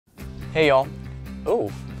Hey y'all.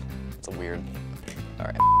 Oh, that's a weird. All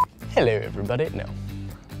right. Hello everybody. No.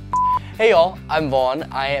 Hey y'all, I'm Vaughn.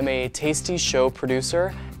 I am a Tasty show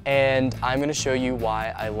producer, and I'm gonna show you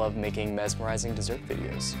why I love making mesmerizing dessert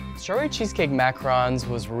videos. Strawberry cheesecake macarons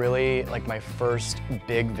was really like my first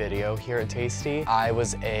big video here at Tasty. I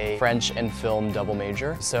was a French and film double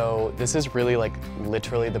major, so this is really like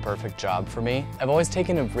literally the perfect job for me. I've always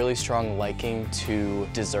taken a really strong liking to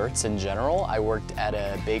desserts in general. I worked at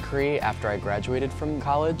a bakery after I graduated from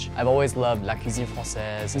college. I've always loved la cuisine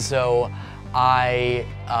française, so I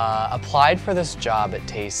applied for this job at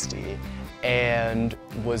Tasty and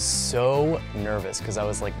was so nervous because I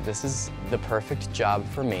was like, this is the perfect job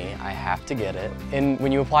for me. I have to get it. And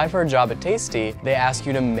when you apply for a job at Tasty, they ask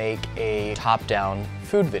you to make a top-down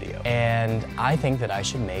food video. And I think that I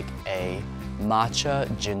should make a matcha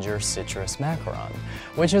ginger citrus macaron,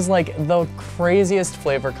 which is like the craziest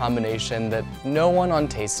flavor combination that no one on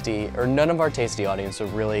Tasty, or none of our Tasty audience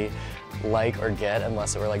would really like or get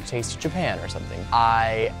unless it were like Tasty Japan or something.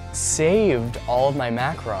 I saved all of my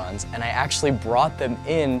macarons and I actually brought them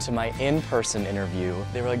into my in-person interview.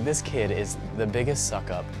 They were like, this kid is the biggest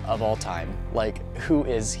suck-up of all time. Like, who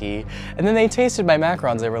is he? And then they tasted my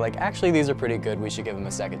macarons. They were like, actually, these are pretty good. We should give him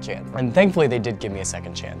a second chance. And thankfully, they did give me a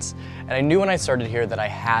second chance. And I knew when I started here that I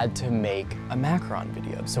had to make a macaron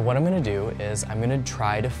video. So what I'm gonna do is I'm gonna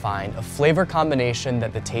try to find a flavor combination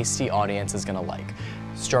that the Tasty audience is gonna like.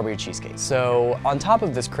 Strawberry cheesecake. So on top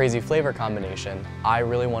of this crazy flavor combination, I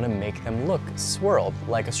really want to make them look swirled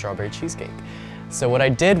like a strawberry cheesecake. So what I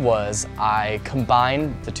did was I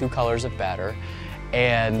combined the two colors of batter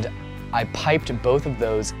and I piped both of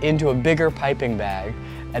those into a bigger piping bag,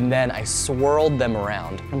 and then I swirled them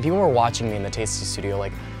around. And people were watching me in the Tasty studio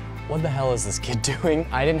like, what the hell is this kid doing?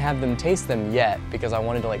 I didn't have them taste them yet because I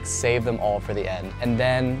wanted to like save them all for the end. And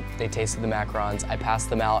then they tasted the macarons, I passed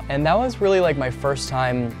them out, and that was really like my first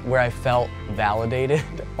time where I felt validated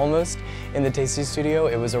almost in the Tasty studio.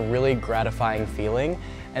 It was a really gratifying feeling.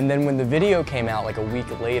 And then when the video came out like a week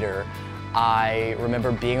later, I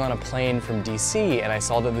remember being on a plane from DC and I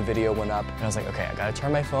saw that the video went up and I was like, okay, I gotta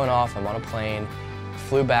turn my phone off, I'm on a plane.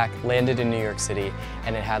 Flew back, landed in New York City,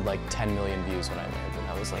 and it had like 10 million views when I landed.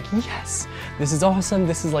 I was like, yes, this is awesome.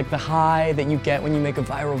 This is like the high that you get when you make a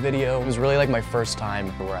viral video. It was really like my first time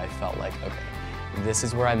where I felt like, okay, this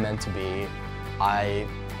is where I'm meant to be. I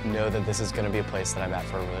know that this is gonna be a place that I'm at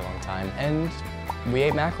for a really long time. And we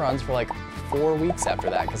ate macarons for like 4 weeks after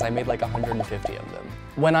that because I made like 150 of them.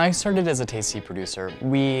 When I started as a Tasty producer,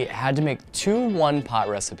 we had to make 2 one-pot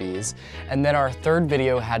recipes, and then our third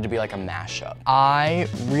video had to be like a mashup. I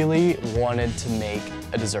really wanted to make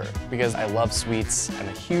a dessert because I love sweets. I'm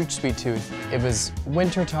a huge sweet tooth. It was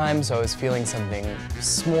winter time, so I was feeling something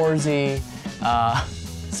s'moresy.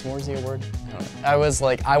 S'moresy a word? I don't know. I was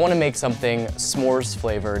like, I want to make something s'mores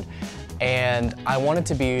flavored, and I want it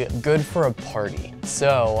to be good for a party.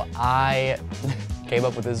 So I came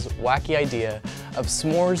up with this wacky idea of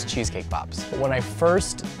s'mores cheesecake pops. When I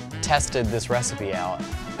first tested this recipe out,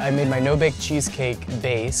 I made my no-bake cheesecake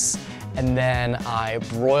base, and then I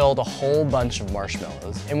broiled a whole bunch of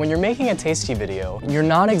marshmallows. And when you're making a Tasty video, you're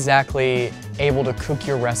not exactly able to cook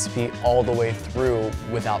your recipe all the way through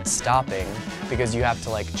without stopping, because you have to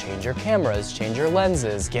like change your cameras, change your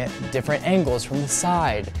lenses, get different angles from the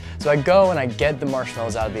side. So I go and I get the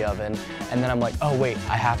marshmallows out of the oven, and then I'm like, oh wait,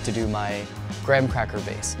 I have to do my graham cracker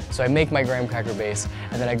base. So I make my graham cracker base,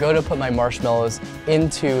 and then I go to put my marshmallows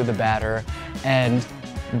into the batter, and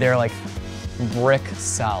they're like brick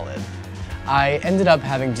solid. I ended up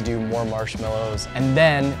having to do more marshmallows, and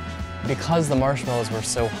then because the marshmallows were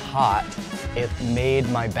so hot, it made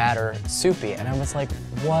my batter soupy, and I was like,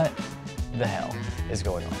 what the hell is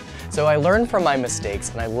going on? So I learned from my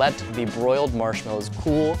mistakes, and I let the broiled marshmallows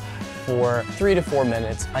cool for 3 to 4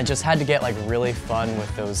 minutes. I just had to get like really fun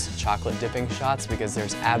with those chocolate dipping shots because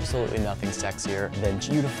there's absolutely nothing sexier than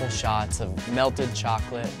beautiful shots of melted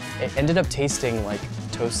chocolate. It ended up tasting like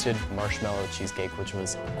toasted marshmallow cheesecake, which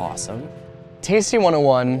was awesome. Tasty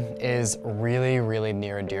 101 is really, really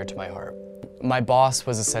near and dear to my heart. My boss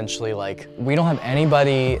was essentially like, we don't have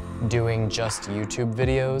anybody doing just YouTube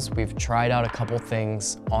videos. We've tried out a couple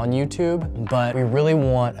things on YouTube, but we really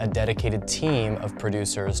want a dedicated team of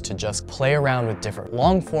producers to just play around with different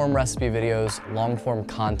long-form recipe videos, long-form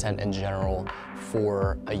content in general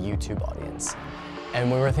for a YouTube audience.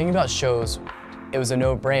 And when we were thinking about shows, it was a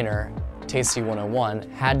no-brainer. Tasty 101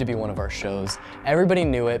 had to be one of our shows. Everybody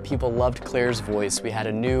knew it. People loved Claire's voice. We had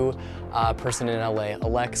a new person in LA,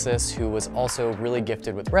 Alexis, who was also really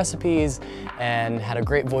gifted with recipes and had a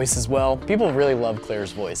great voice as well. People really loved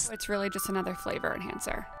Claire's voice. It's really just another flavor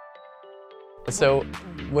enhancer. So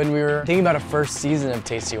when we were thinking about a first season of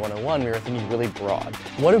Tasty 101, we were thinking really broad.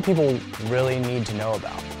 What do people really need to know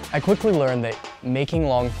about? I quickly learned that making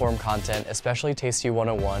long-form content, especially Tasty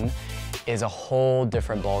 101, is a whole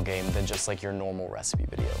different ballgame than just like your normal recipe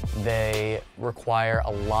video. They require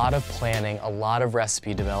a lot of planning, a lot of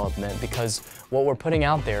recipe development, because what we're putting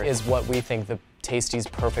out there is what we think the Tasty's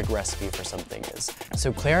perfect recipe for something is.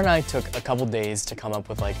 So Claire and I took a couple days to come up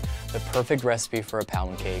with like the perfect recipe for a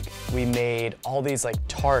pound cake. We made all these like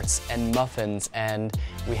tarts and muffins, and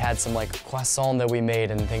we had some like croissant that we made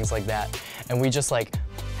and things like that. And we just like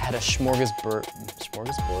had a smorgasbord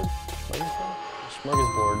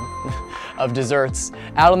of desserts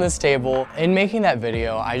out on this table. In making that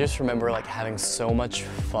video, I just remember like having so much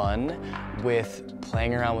fun with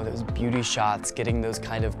playing around with those beauty shots, getting those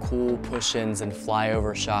kind of cool push-ins and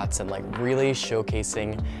flyover shots, and like really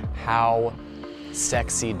showcasing how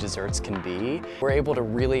sexy desserts can be. We're able to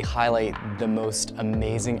really highlight the most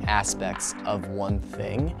amazing aspects of one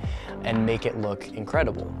thing and make it look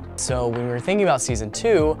incredible. So when we were thinking about season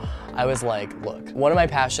 2, I was like, look, one of my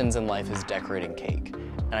passions in life is decorating cake,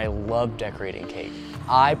 and I love decorating cake.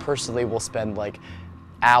 I personally will spend like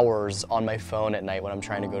hours on my phone at night when I'm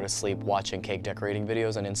trying to go to sleep watching cake decorating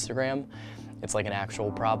videos on Instagram. It's like an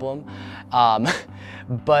actual problem.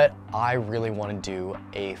 But I really want to do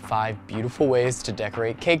a 5 beautiful ways to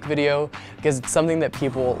decorate cake video because it's something that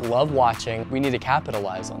people love watching. We need to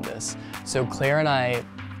capitalize on this. So Claire and I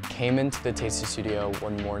came into the Tasty Studio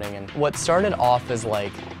one morning, and what started off as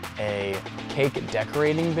like a cake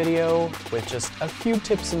decorating video with just a few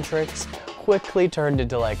tips and tricks quickly turned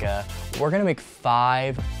into like we're gonna make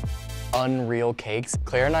 5 unreal cakes.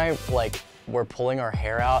 Claire and I were pulling our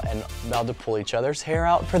hair out and about to pull each other's hair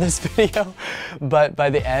out for this video. But by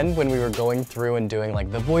the end, when we were going through and doing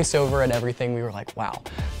like the voiceover and everything, we were like, wow,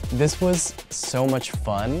 this was so much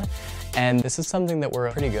fun. And this is something that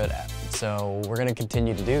we're pretty good at. So we're gonna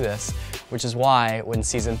continue to do this, which is why when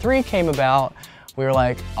season 3 came about, we were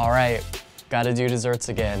like, all right, gotta do desserts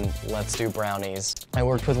again, let's do brownies. I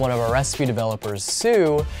worked with one of our recipe developers,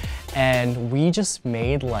 Sue, and we just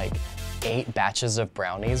made like 8 batches of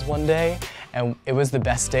brownies one day, and it was the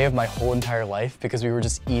best day of my whole entire life because we were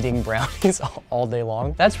just eating brownies all day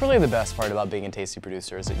long. That's really the best part about being a Tasty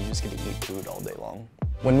producer, is that you just get to eat food all day long.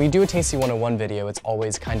 When we do a Tasty 101 video, it's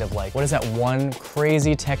always kind of like, what is that one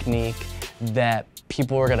crazy technique that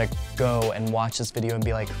people are gonna go and watch this video and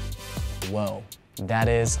be like, whoa, that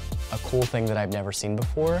is a cool thing that I've never seen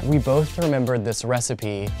before. We both remembered this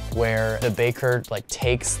recipe where the baker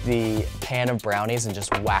takes the pan of brownies and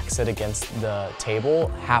just whacks it against the table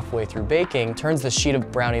halfway through baking, turns the sheet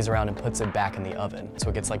of brownies around and puts it back in the oven. So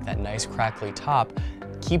it gets like that nice crackly top,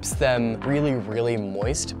 keeps them really, really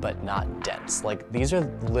moist, but not dense. Like, these are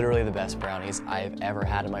literally the best brownies I've ever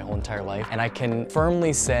had in my whole entire life. And I can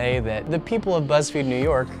firmly say that the people of BuzzFeed New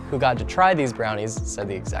York who got to try these brownies said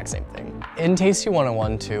the exact same thing. In Tasty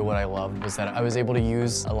 101 too, what I loved was that I was able to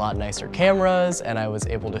use a lot nicer cameras, and I was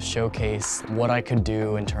able to showcase what I could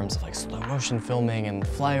do in terms of like slow motion filming and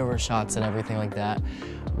flyover shots and everything like that,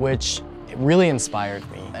 which it really inspired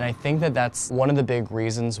me. And I think that that's one of the big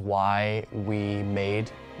reasons why we made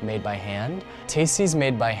by Hand. Tasty's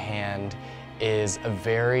Made by Hand is a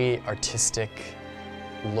very artistic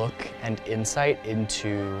look and insight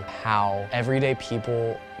into how everyday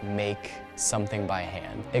people make something by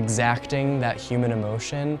hand. Exacting that human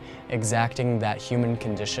emotion, exacting that human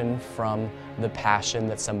condition from the passion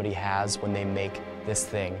that somebody has when they make this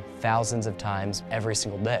thing thousands of times every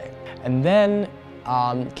single day. And then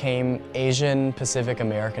came Asian Pacific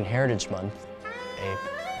American Heritage Month,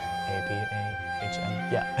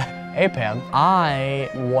 APAM. I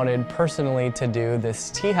wanted personally to do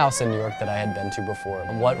this tea house in New York that I had been to before.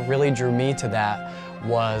 What really drew me to that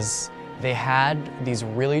was they had these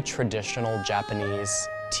really traditional Japanese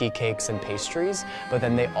tea cakes and pastries, but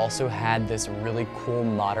then they also had this really cool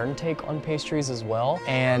modern take on pastries as well.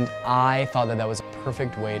 And I thought that that was a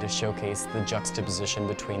perfect way to showcase the juxtaposition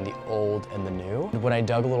between the old and the new. When I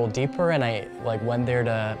dug a little deeper and I went there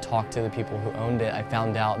to talk to the people who owned it, I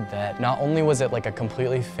found out that not only was it like a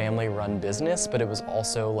completely family-run business, but it was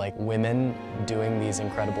also like women doing these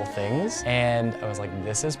incredible things. And I was like,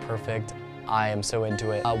 this is perfect. I am so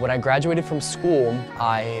into it. When I graduated from school,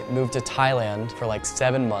 I moved to Thailand for like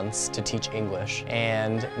 7 months to teach English.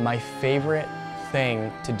 And my favorite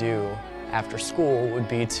thing to do after school would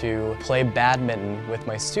be to play badminton with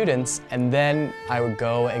my students, and then I would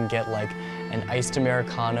go and get like an iced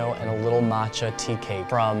Americano and a little matcha tea cake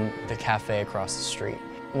from the cafe across the street.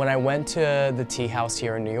 When I went to the tea house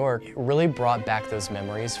here in New York, it really brought back those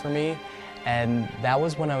memories for me. And that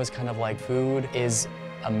was when I was kind of like, food is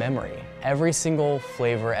a memory. Every single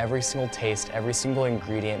flavor, every single taste, every single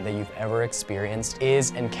ingredient that you've ever experienced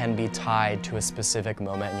is and can be tied to a specific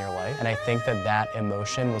moment in your life. And I think that that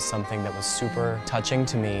emotion was something that was super touching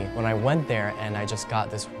to me when I went there, and I just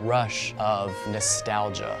got this rush of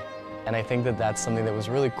nostalgia. And I think that that's something that was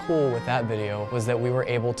really cool with that video, was that we were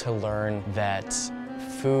able to learn that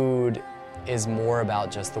food is more about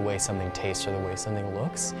just the way something tastes or the way something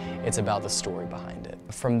looks. It's about the story behind it.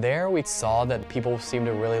 From there, we saw that people seem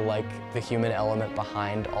to really like the human element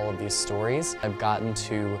behind all of these stories. I've gotten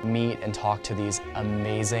to meet and talk to these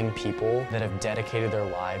amazing people that have dedicated their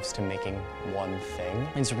lives to making one thing.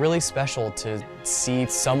 It's really special to see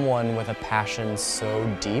someone with a passion so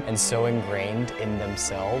deep and so ingrained in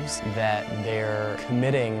themselves that they're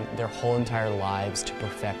committing their whole entire lives to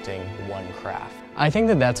perfecting one craft. I think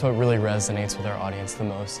that that's what really resonates with our audience the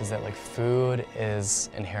most, is that like food is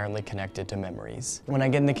inherently connected to memories. When I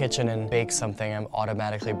get in the kitchen and bake something, I'm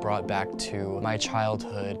automatically brought back to my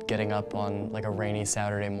childhood, getting up on like a rainy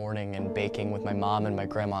Saturday morning and baking with my mom and my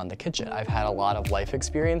grandma in the kitchen. I've had a lot of life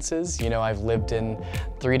experiences. You know, I've lived in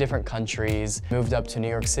 3 different countries, moved up to New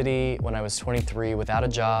York City when I was 23 without a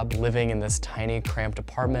job, living in this tiny cramped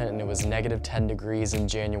apartment, and it was -10 degrees in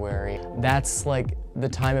January. That's like the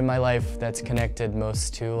time in my life that's connected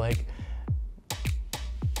most to like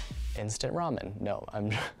instant ramen. No,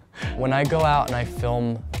 when I go out and I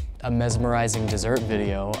film a mesmerizing dessert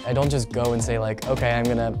video, I don't just go and say like, okay, I'm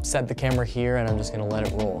gonna set the camera here and I'm just gonna let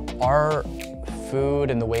it roll. Our food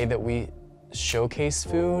and the way that we showcase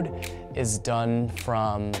food is done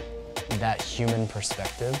from that human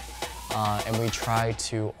perspective. And we try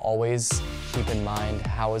to always keep in mind,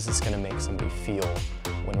 how is this gonna make somebody feel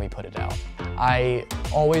when we put it out? I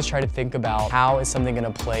always try to think about how is something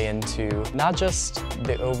gonna play into not just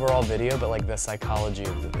the overall video, but like the psychology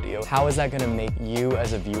of the video. How is that gonna make you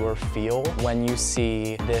as a viewer feel when you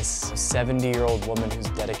see this 70-year-old woman who's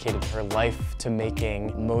dedicated her life to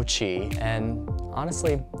making mochi? And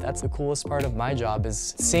honestly, that's the coolest part of my job,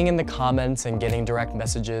 is seeing in the comments and getting direct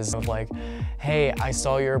messages of like, hey, I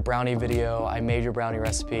saw your brownie video, I made your brownie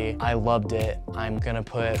recipe, I loved it, I'm gonna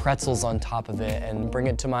put pretzels on top of it and bring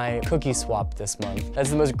it to my cookie swap this month. That's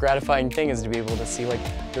the most gratifying thing, is to be able to see like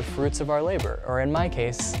the fruits of our labor, or in my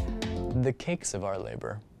case, the cakes of our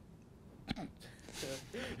labor.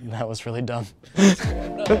 That was really dumb.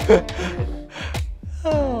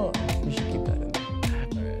 Oh.